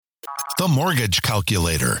The Mortgage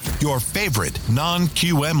Calculator, your favorite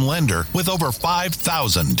non-QM lender with over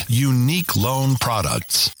 5,000 unique loan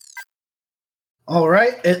products. All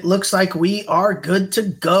right, it looks like we are good to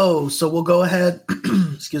go. So we'll go ahead,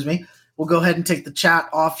 we'll go ahead and take the chat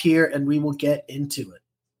off here and we will get into it.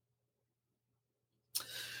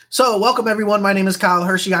 So welcome everyone. My name is Kyle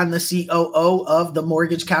Hershey. I'm the COO of the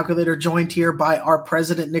Mortgage Calculator, joined here by our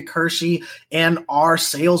president, Nick Hershey, and our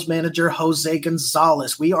sales manager, Jose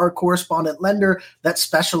Gonzalez. We are a correspondent lender that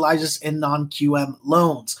specializes in non-QM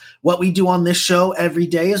loans. What we do on this show every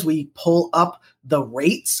day is we pull up the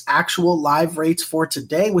rates, actual live rates for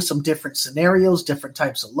today with some different scenarios, different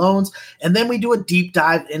types of loans, and then we do a deep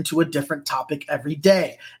dive into a different topic every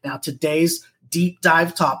day. Now, today's deep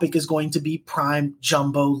dive topic is going to be prime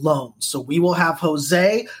jumbo loans. So we will have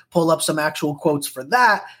Jose pull up some actual quotes for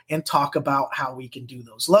that and talk about how we can do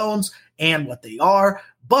those loans and what they are.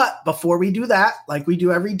 But before we do that, like we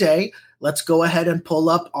do every day, let's go ahead and pull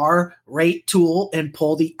up our rate tool and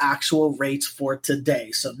pull the actual rates for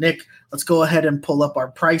today. So Nick, let's go ahead and pull up our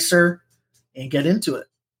pricer and get into it.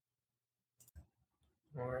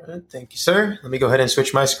 All right, thank you, sir. Let me go ahead and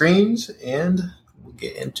switch my screens and we'll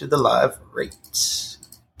get into the live rates.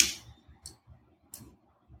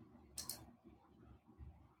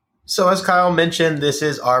 So as Kyle mentioned, this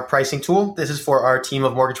is our pricing tool. This is for our team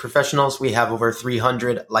of mortgage professionals. We have over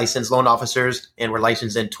 300 licensed loan officers, and we're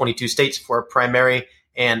licensed in 22 states for primary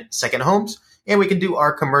and second homes. And we can do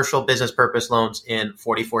our commercial business purpose loans in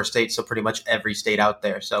 44 states, so pretty much every state out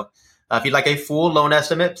there. So if you'd like a full loan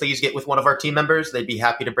estimate, please get with one of our team members. They'd be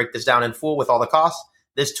happy to break this down in full with all the costs.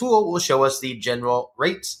 This tool will show us the general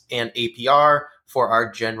rates and APR for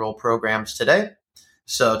our general programs today.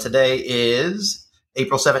 So today is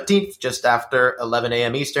April 17th, just after 11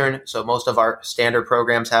 a.m. Eastern. So most of our standard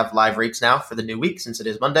programs have live rates now for the new week since it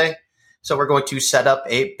is Monday. So we're going to set up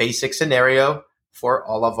a basic scenario for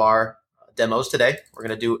all of our demos today. We're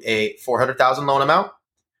going to do a $400,000 loan amount.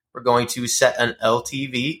 We're going to set an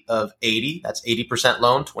LTV of 80. That's 80%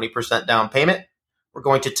 loan, 20% down payment. We're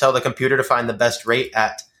going to tell the computer to find the best rate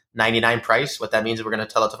at 99 price. What that means is we're going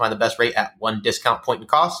to tell it to find the best rate at one discount point in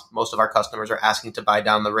cost. Most of our customers are asking to buy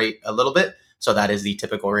down the rate a little bit, so that is the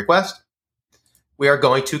typical request. We are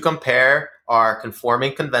going to compare our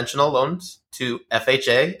conforming conventional loans to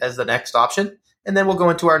FHA as the next option. And then we'll go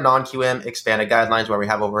into our non-QM expanded guidelines where we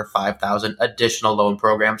have over 5,000 additional loan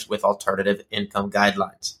programs with alternative income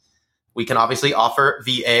guidelines. We can obviously offer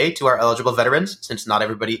VA to our eligible veterans since not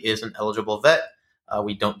everybody is an eligible vet.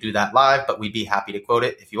 We don't do that live, but we'd be happy to quote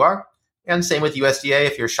it if you are. And same with USDA.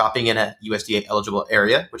 If you're shopping in a USDA eligible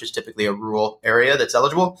area, which is typically a rural area that's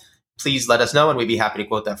eligible, please let us know and we'd be happy to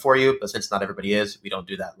quote that for you. But since not everybody is, we don't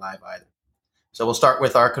do that live either. So we'll start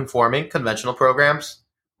with our conforming conventional programs.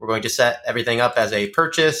 We're going to set everything up as a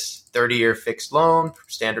purchase, 30-year fixed loan,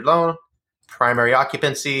 standard loan, primary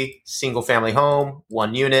occupancy, single family home,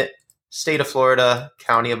 1 unit, state of Florida,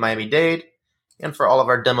 county of Miami-Dade. And for all of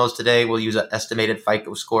our demos today, we'll use an estimated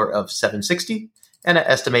FICO score of 760 and an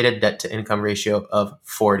estimated debt to income ratio of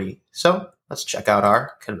 40. So let's check out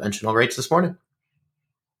our conventional rates this morning.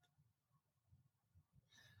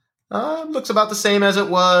 Looks about the same as it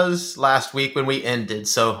was last week when we ended.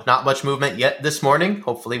 So not much movement yet this morning.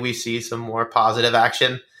 Hopefully we see some more positive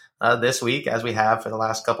action this week as we have for the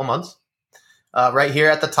last couple months. Right here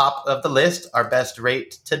at the top of the list, our best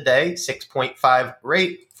rate today, 6.5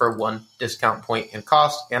 rate for one discount point in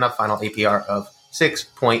cost and a final APR of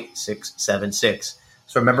 6.676.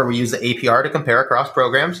 So remember, we use the APR to compare across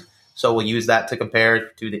programs. So we'll use that to compare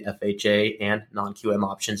to the FHA and non-QM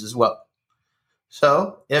options as well.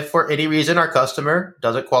 So if for any reason our customer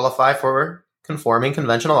doesn't qualify for conforming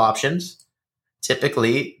conventional options,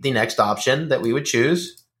 typically the next option that we would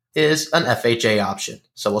choose is an FHA option.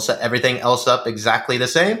 So we'll set everything else up exactly the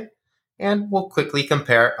same, and we'll quickly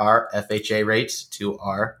compare our FHA rates to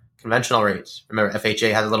our conventional rates. Remember,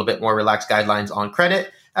 FHA has a little bit more relaxed guidelines on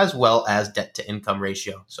credit as well as debt to income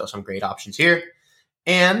ratio. So some great options here.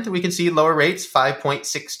 And we can see lower rates,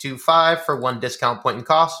 5.625 for one discount point in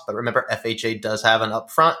cost. But remember, FHA does have an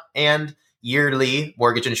upfront and yearly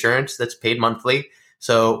mortgage insurance that's paid monthly.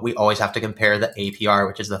 So we always have to compare the APR,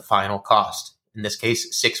 which is the final cost. In this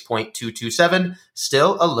case, 6.227,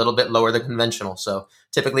 still a little bit lower than conventional. So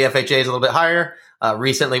typically FHA is a little bit higher.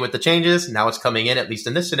 Recently with the changes, now it's coming in, at least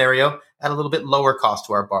in this scenario, at a little bit lower cost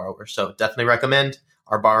to our borrowers. So definitely recommend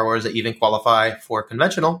our borrowers that even qualify for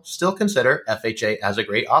conventional still consider FHA as a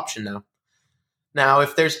great option now. Now,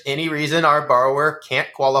 if there's any reason our borrower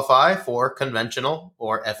can't qualify for conventional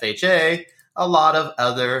or FHA, a lot of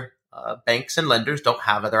other banks and lenders don't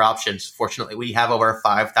have other options. Fortunately, we have over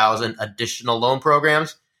 5,000 additional loan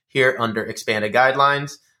programs here under expanded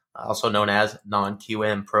guidelines, also known as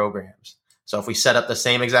non-QM programs. So if we set up the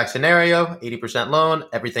same exact scenario, 80% loan,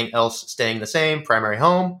 everything else staying the same, primary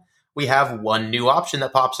home, we have one new option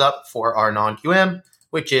that pops up for our non-QM,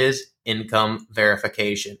 which is income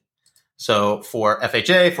verification. So for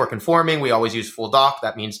FHA, for conforming, we always use full doc.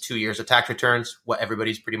 That means 2 years of tax returns, what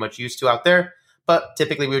everybody's pretty much used to out there. But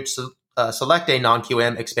typically we would select a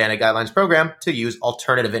non-QM expanded guidelines program to use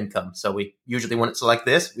alternative income. So we usually wouldn't select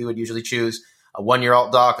this. We would usually choose a 1-year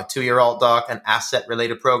alt doc, a 2-year alt doc, an asset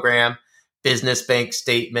related program. Business bank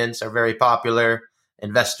statements are very popular.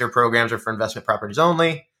 Investor programs are for investment properties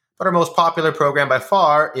only. But our most popular program by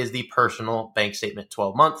far is the personal bank statement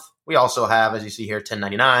 12-month. We also have, as you see here,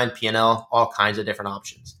 1099, P&L, all kinds of different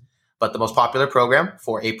options. But the most popular program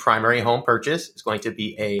for a primary home purchase is going to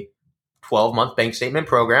be a 12-month bank statement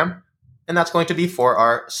program. And that's going to be for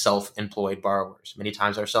our self-employed borrowers. Many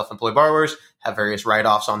times our self-employed borrowers have various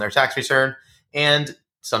write-offs on their tax return and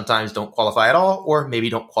sometimes don't qualify at all, or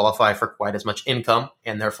maybe don't qualify for quite as much income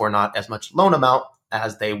and therefore not as much loan amount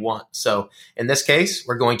as they want. So in this case,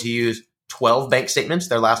 we're going to use 12 bank statements,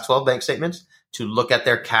 their last 12 bank statements, to look at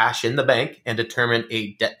their cash in the bank and determine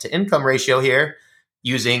a debt to income ratio here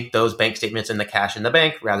using those bank statements and the cash in the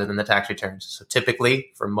bank rather than the tax returns. So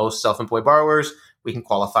typically for most self-employed borrowers, we can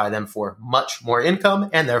qualify them for much more income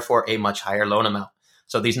and therefore a much higher loan amount.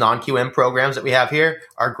 So these non-QM programs that we have here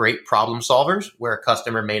are great problem solvers where a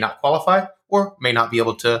customer may not qualify or may not be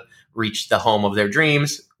able to reach the home of their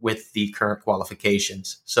dreams with the current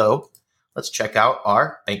qualifications. So let's check out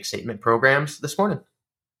our bank statement programs this morning.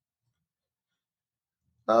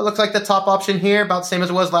 Looks like the top option here, about the same as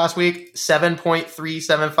it was last week,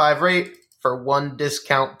 7.375 rate for 1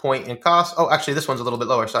 discount point in cost. Oh, actually, this one's a little bit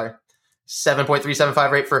lower, sorry.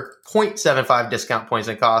 7.375 rate for 0.75 discount points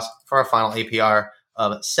in cost for our final APR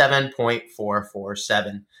of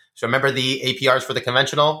 7.447. So remember the APRs for the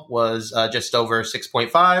conventional was just over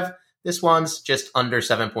 6.5. This one's just under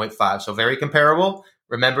 7.5. So very comparable.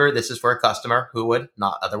 Remember, this is for a customer who would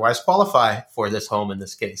not otherwise qualify for this home in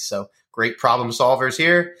this case. So great problem solvers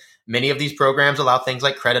here. Many of these programs allow things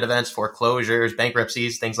like credit events, foreclosures,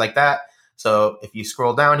 bankruptcies, things like that. So if you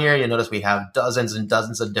scroll down here, you'll notice we have dozens and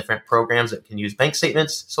dozens of different programs that can use bank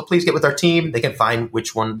statements. So please get with our team. They can find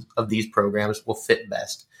which one of these programs will fit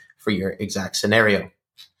best for your exact scenario.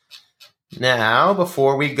 Now,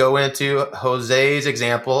 before we go into Jose's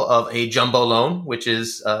example of a jumbo loan, which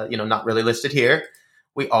is not really listed here,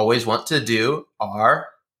 we always want to do our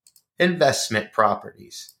investment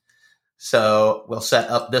properties. So we'll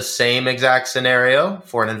set up the same exact scenario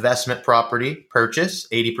for an investment property purchase,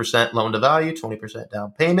 80% loan to value, 20%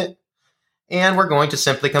 down payment. And we're going to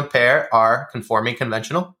simply compare our conforming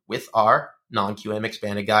conventional with our non-QM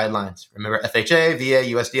expanded guidelines. Remember, FHA,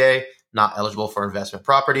 VA, USDA, not eligible for investment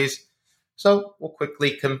properties. So we'll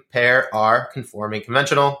quickly compare our conforming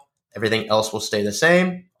conventional. Everything else will stay the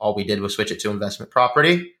same. All we did was switch it to investment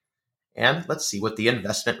property. And let's see what the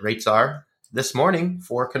investment rates are this morning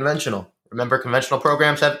for conventional. Remember, conventional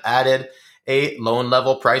programs have added a loan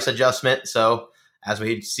level price adjustment. So as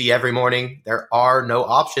we see every morning, there are no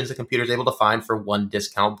options the computer is able to find for 1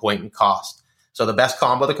 discount point in cost. So the best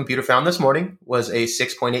combo the computer found this morning was a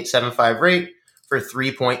 6.875 rate for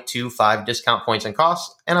 3.25 discount points in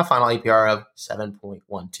cost and a final APR of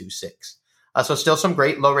 7.126. So still some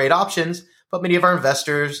great low rate options, but many of our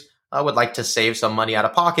investors would like to save some money out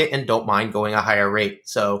of pocket and don't mind going a higher rate.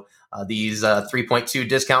 So these 3.2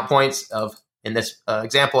 discount points in this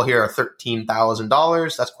example here are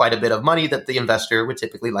 $13,000. That's quite a bit of money that the investor would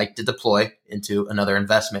typically like to deploy into another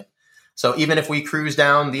investment. So even if we cruise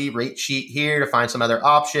down the rate sheet here to find some other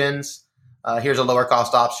options, here's a lower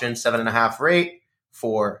cost option, 7.5 rate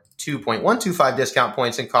for 2.125 discount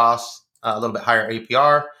points in cost, a little bit higher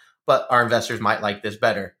APR, but our investors might like this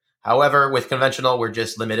better. However, with conventional, we're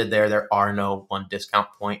just limited there. There are no 1 discount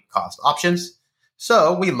point cost options.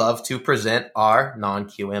 So we love to present our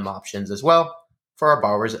non-QM options as well for our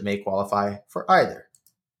borrowers that may qualify for either.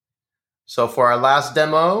 So for our last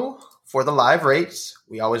demo, for the live rates,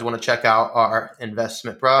 we always want to check out our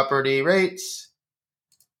investment property rates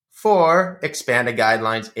for expanded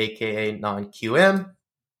guidelines, aka non-QM.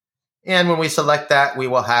 And when we select that, we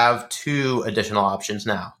will have 2 additional options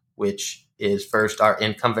now, which is first our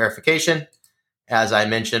income verification. As I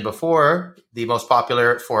mentioned before, the most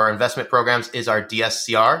popular for our investment programs is our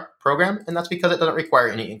DSCR program, and that's because it doesn't require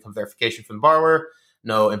any income verification from the borrower,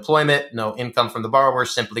 no employment, no income from the borrower,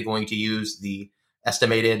 simply going to use the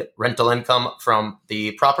estimated rental income from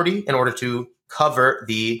the property in order to cover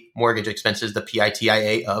the mortgage expenses, the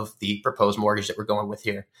PITIA of the proposed mortgage that we're going with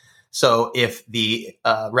here. So if the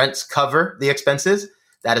rents cover the expenses,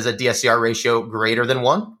 That is a DSCR ratio greater than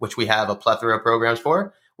 1, which we have a plethora of programs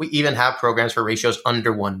for. We even have programs for ratios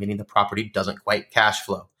under 1, meaning the property doesn't quite cash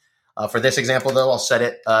flow. For this example, though, I'll set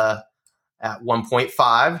it at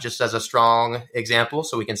 1.5 just as a strong example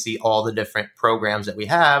so we can see all the different programs that we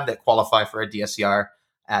have that qualify for a DSCR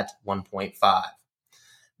at 1.5.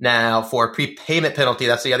 Now, for prepayment penalty,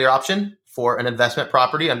 that's the other option. For an investment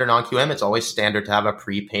property under non-QM, it's always standard to have a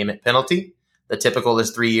prepayment penalty. The typical is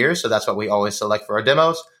 3 years, so that's what we always select for our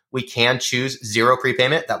demos. We can choose 0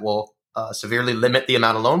 prepayment. That will severely limit the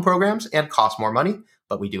amount of loan programs and cost more money,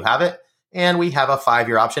 but we do have it. And we have a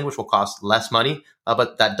 5-year option, which will cost less money,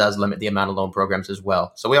 but that does limit the amount of loan programs as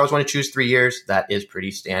well. So we always want to choose 3 years. That is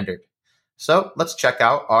pretty standard. So let's check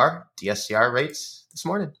out our DSCR rates this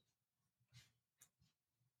morning.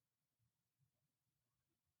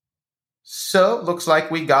 So looks like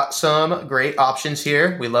we got some great options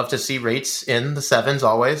here. We love to see rates in the 7s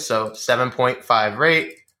always. So 7.5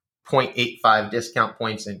 rate, 0.85 discount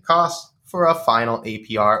points and costs for a final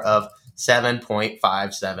APR of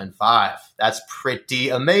 7.575. That's pretty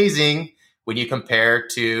amazing when you compare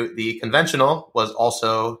to the conventional was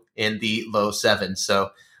also in the low 7s.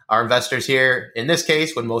 So our investors here in this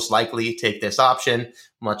case would most likely take this option,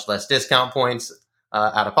 much less discount points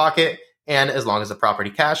out of pocket. And as long as the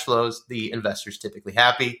property cash flows, the investor's typically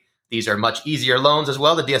happy. These are much easier loans as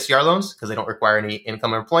well, the DSCR loans, because they don't require any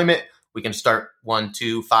income or employment. We can start 1,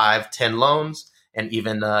 2, 5, 10 loans and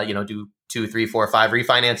even do 2, 3, 4, 5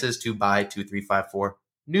 refinances to buy 2, 3, 5, 4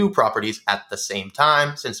 new properties at the same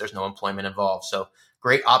time since there's no employment involved. So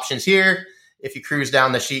great options here. If you cruise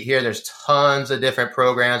down the sheet here, there's tons of different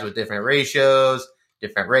programs with different ratios,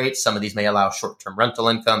 different rates. Some of these may allow short-term rental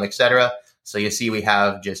income, etc. So you see we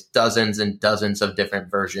have just dozens and dozens of different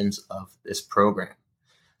versions of this program.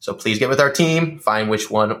 So please get with our team, find which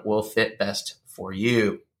one will fit best for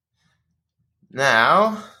you.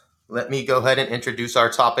 Now, let me go ahead and introduce our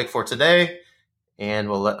topic for today, and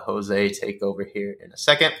we'll let Jose take over here in a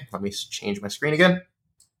second. Let me change my screen again.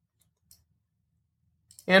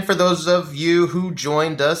 And for those of you who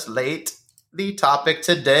joined us late, the topic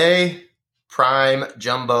today, prime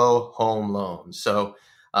jumbo home loans. So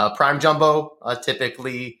prime jumbo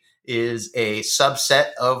typically is a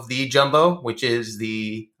subset of the jumbo, which is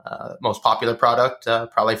the most popular product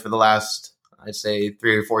probably for the last, I'd say,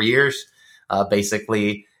 3 or 4 years.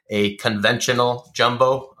 Basically a conventional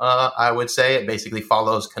jumbo, I would say. It basically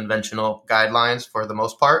follows conventional guidelines for the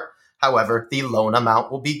most part. However, the loan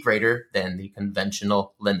amount will be greater than the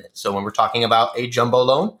conventional limit. So when we're talking about a jumbo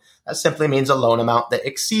loan, that simply means a loan amount that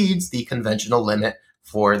exceeds the conventional limit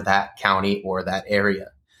for that county or that area.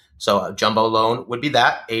 So a jumbo loan would be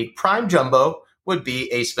that. A prime jumbo would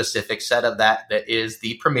be a specific set of that is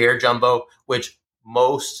the premier jumbo, which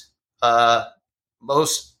most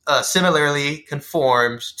similarly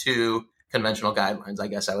conforms to conventional guidelines, I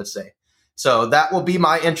guess I would say. So that will be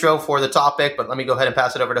my intro for the topic, but let me go ahead and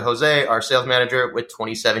pass it over to Jose, our sales manager with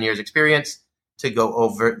 27 years experience, to go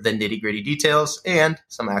over the nitty-gritty details and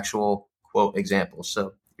some actual quote examples.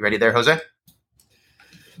 So you ready there, Jose?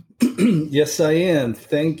 Yes, I am.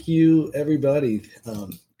 Thank you, everybody.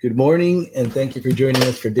 Good morning, and thank you for joining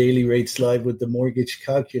us for Daily Rates Live with the Mortgage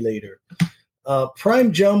Calculator.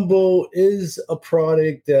 Prime Jumbo is a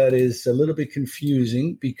product that is a little bit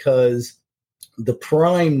confusing because the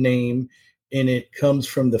prime name in it comes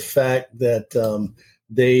from the fact that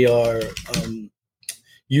they are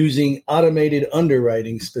using automated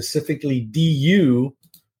underwriting, specifically DU,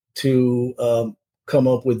 to come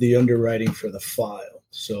up with the underwriting for the file.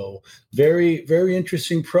 So very, very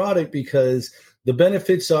interesting product because the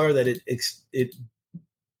benefits are that it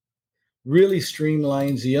really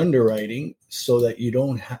streamlines the underwriting so that you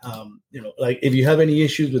don't, like if you have any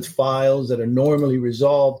issues with files that are normally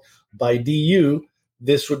resolved by DU,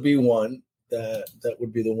 this would be one that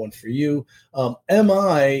would be the one for you.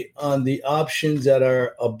 MI on the options that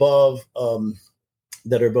are above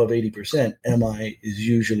 80%, MI is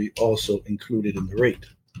usually also included in the rate.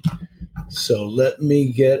 So let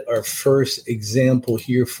me get our first example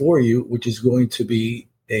here for you, which is going to be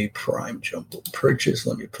a prime jumbo purchase.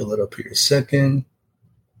 Let me pull it up here a second.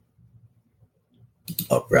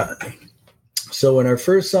 All right. So in our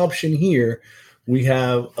first option here, we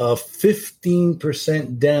have a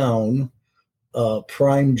 15% down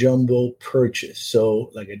prime jumbo purchase.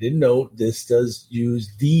 So like I did note, this does use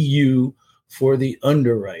DU for the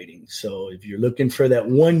underwriting. So if you're looking for that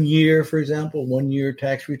 1 year, for example, 1 year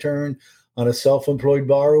tax return on a self-employed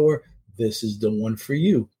borrower, this is the one for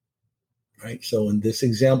you, right? So in this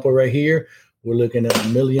example right here, we're looking at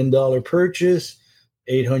 $1 million purchase,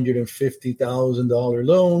 $850,000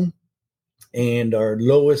 loan, and our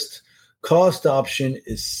lowest Cost option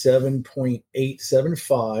is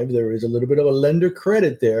 7.875. There is a little bit of a lender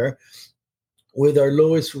credit there, with our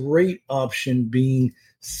lowest rate option being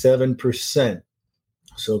 7%.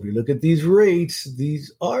 So if you look at these rates,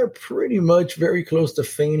 these are pretty much very close to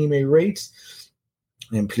Fannie Mae rates.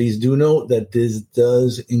 And please do note that this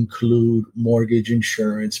does include mortgage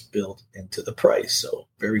insurance built into the price. So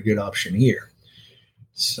very good option here.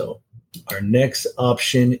 So our next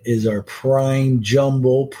option is our Prime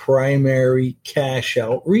Jumbo Primary Cash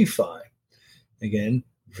Out Refi. Again,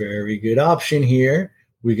 very good option here.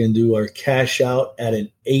 We can do our cash out at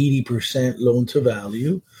an 80% loan to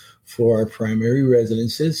value for our primary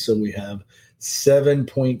residences. So we have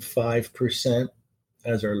 7.5%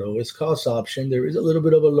 as our lowest cost option. There is a little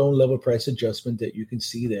bit of a loan level price adjustment that you can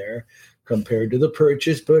see there compared to the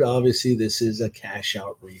purchase, but obviously this is a cash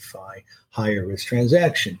out refi, higher risk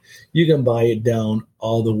transaction. You can buy it down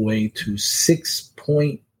all the way to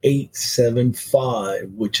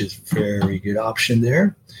 6.875, which is a very good option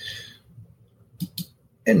there.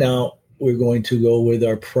 And now we're going to go with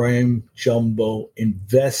our Prime Jumbo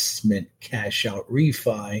Investment Cash Out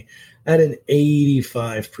Refi at an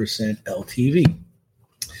 85% LTV.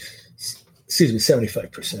 Excuse me,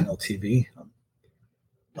 75% LTV.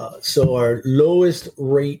 So our lowest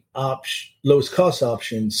cost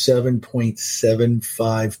option,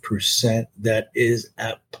 7.75%. That is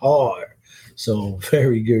at par. So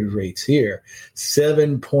very good rates here.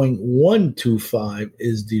 7.125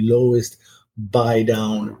 is the lowest buy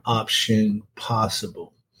down option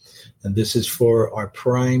possible. And this is for our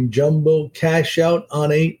Prime Jumbo cash out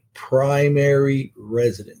on a primary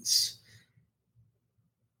residence.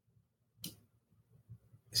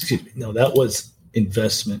 Excuse me. No, that was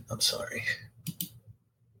investment. I'm sorry.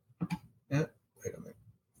 Yeah, wait a minute.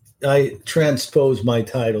 I transpose my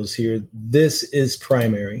titles here. This is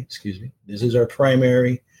primary. Excuse me. This is our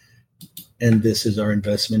primary. And this is our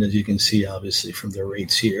investment, as you can see, obviously, from the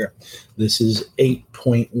rates here. This is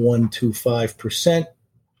 8.125%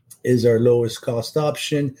 is our lowest cost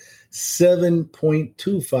option.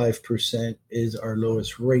 7.25% is our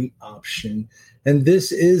lowest rate option. And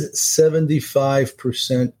this is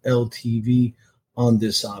 75% LTV on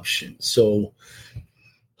this option. So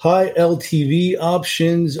high LTV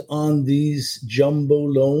options on these jumbo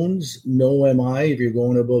loans, no MI if you're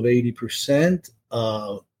going above 80%.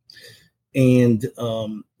 And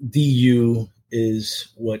DU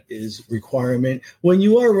is what is requirement. When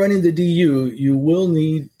you are running the DU, you will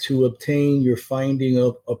need to obtain your finding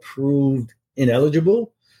of approved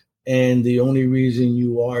ineligible. And the only reason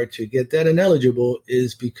you are to get that ineligible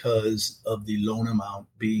is because of the loan amount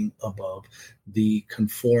being above the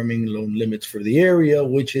conforming loan limits for the area,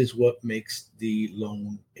 which is what makes the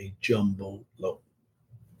loan a jumbo loan.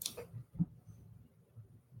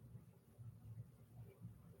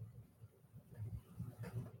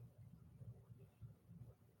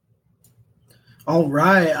 All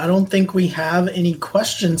right. I don't think we have any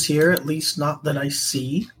questions here, at least not that I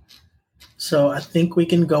see. So I think we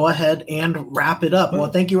can go ahead and wrap it up. Well,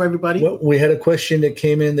 thank you, everybody. Well, we had a question that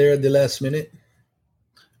came in there at the last minute.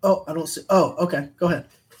 Oh, I don't see. Oh, okay. Go ahead.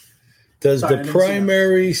 Does the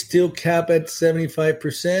primary still cap at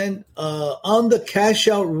 75%? On the cash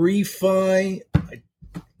out refi,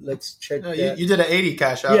 let's check that. You did an 80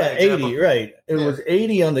 cash out. Yeah, 80, right. It was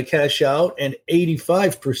 80 on the cash out and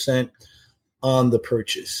 85% on the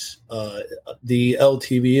purchase. The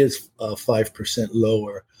LTV is 5%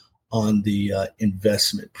 lower on the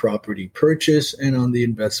investment property purchase and on the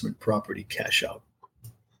investment property cash out.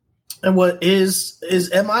 And what is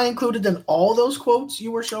MI included in all those quotes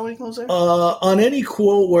you were showing, Jose? On any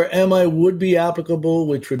quote where MI would be applicable,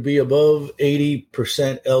 which would be above 80%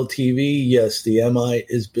 LTV, yes, the MI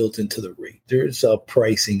is built into the rate. There's a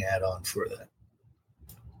pricing add-on for that.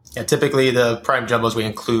 Yeah, typically the prime jumbos, we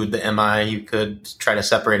include the MI. You could try to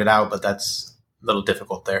separate it out, but that's a little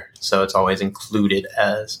difficult there. So it's always included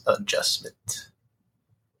as adjustment.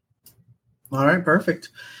 All right, perfect.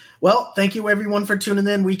 Well, thank you everyone for tuning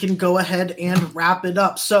in. We can go ahead and wrap it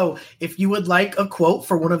up. So if you would like a quote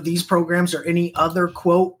for one of these programs or any other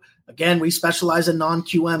quote, again, we specialize in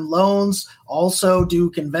non-QM loans, also do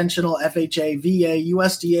conventional FHA, VA,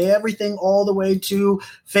 USDA, everything all the way to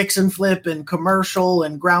fix and flip and commercial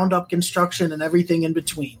and ground up construction and everything in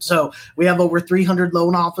between. So we have over 300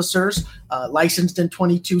 loan officers licensed in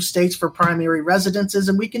 22 states for primary residences,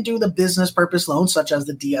 and we can do the business purpose loans such as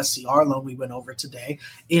the DSCR loan we went over today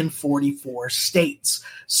in 44 states.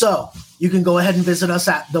 So you can go ahead and visit us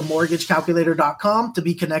at themortgagecalculator.com to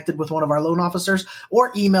be connected with one of our loan officers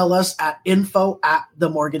or email us us at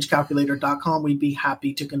info@themortgagecalculator.com. We'd be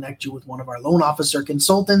happy to connect you with one of our loan officer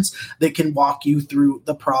consultants that can walk you through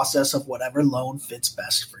the process of whatever loan fits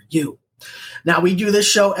best for you. Now, we do this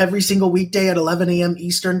show every single weekday at 11 a.m.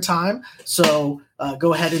 Eastern time. So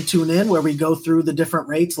go ahead and tune in where we go through the different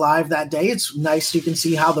rates live that day. It's nice. You can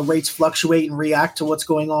see how the rates fluctuate and react to what's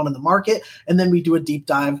going on in the market. And then we do a deep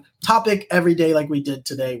dive topic every day like we did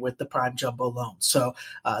today with the Prime Jumbo loan. So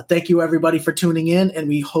thank you, everybody, for tuning in. And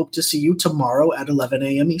we hope to see you tomorrow at 11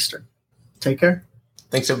 a.m. Eastern. Take care.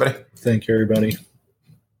 Thanks, everybody. Thank you, everybody.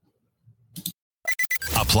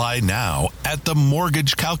 Apply now at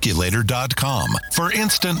themortgagecalculator.com for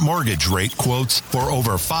instant mortgage rate quotes for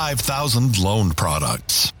over 5,000 loan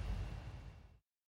products.